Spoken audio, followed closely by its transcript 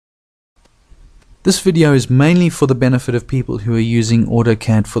This video is mainly for the benefit of people who are using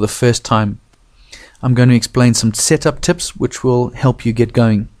AutoCAD for the first time. I'm going to explain some setup tips which will help you get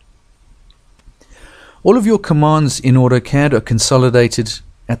going. All of your commands in AutoCAD are consolidated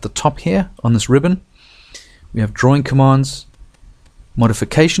at the top here on this ribbon. We have drawing commands,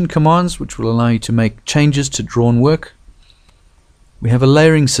 modification commands which will allow you to make changes to drawn work. We have a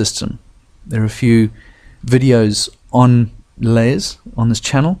layering system. There are a few videos on layers on this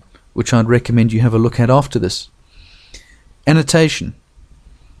channel which I'd recommend you have a look at after this. Annotation,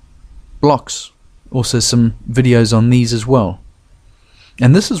 blocks, also some videos on these as well.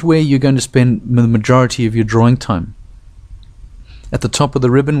 And this is where you're going to spend the majority of your drawing time. At the top of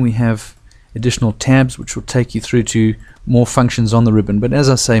the ribbon we have additional tabs which will take you through to more functions on the ribbon. But as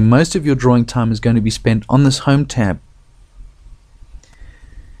I say, most of your drawing time is going to be spent on this Home tab.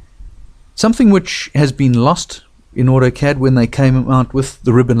 Something which has been lost in AutoCAD when they came out with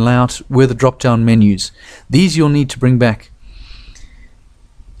the ribbon layout were the drop-down menus. These you'll need to bring back.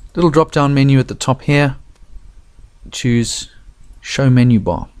 Little drop-down menu at the top here. Choose Show Menu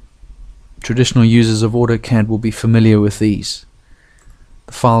Bar. Traditional users of AutoCAD will be familiar with these.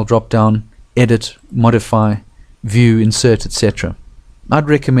 The File drop-down, Edit, Modify, View, Insert, etc. I'd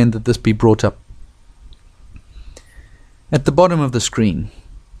recommend that this be brought up. At the bottom of the screen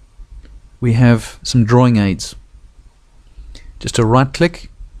we have some drawing aids. Just a right click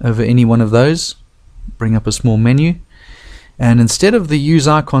over any one of those, bring up a small menu, and instead of the Use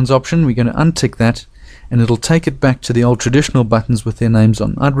Icons option we're going to untick that and it'll take it back to the old traditional buttons with their names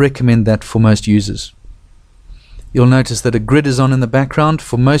on. I'd recommend that for most users. You'll notice that a grid is on in the background.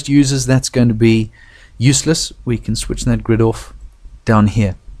 For most users that's going to be useless. We can switch that grid off down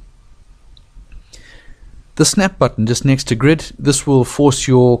here. The snap button just next to grid, this will force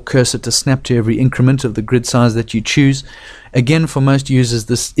your cursor to snap to every increment of the grid size that you choose. Again, for most users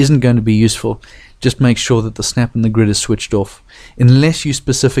this isn't going to be useful. Just make sure that the snap and the grid is switched off, unless you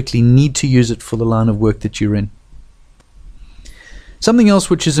specifically need to use it for the line of work that you're in. Something else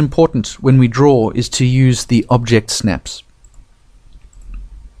which is important when we draw is to use the object snaps.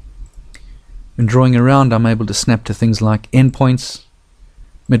 When drawing around I'm able to snap to things like endpoints,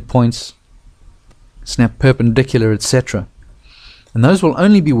 midpoints, snap perpendicular, etc. And those will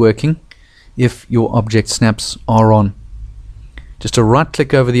only be working if your object snaps are on. Just a right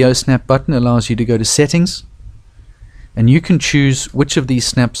click over the O snap button allows you to go to settings and you can choose which of these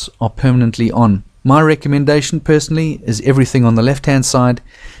snaps are permanently on. My recommendation personally is everything on the left hand side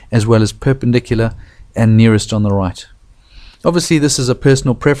as well as perpendicular and nearest on the right. Obviously this is a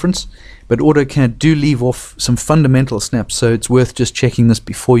personal preference, but AutoCAD do leave off some fundamental snaps, so it's worth just checking this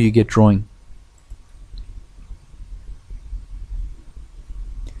before you get drawing.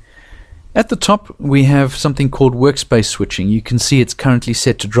 At the top we have something called Workspace Switching. You can see it's currently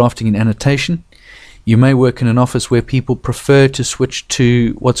set to drafting and annotation. You may work in an office where people prefer to switch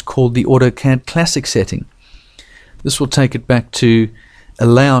to what's called the AutoCAD Classic setting. This will take it back to a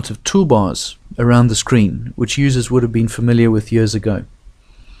layout of toolbars around the screen, which users would have been familiar with years ago.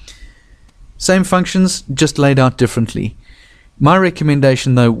 Same functions, just laid out differently. My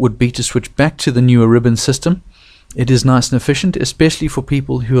recommendation though would be to switch back to the newer ribbon system. It is nice and efficient, especially for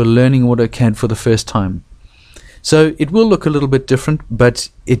people who are learning AutoCAD for the first time. So it will look a little bit different, but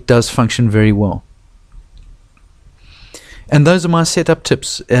it does function very well. And those are my setup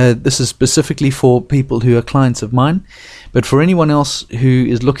tips. This is specifically for people who are clients of mine, but for anyone else who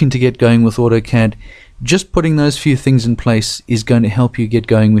is looking to get going with AutoCAD, just putting those few things in place is going to help you get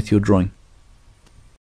going with your drawing.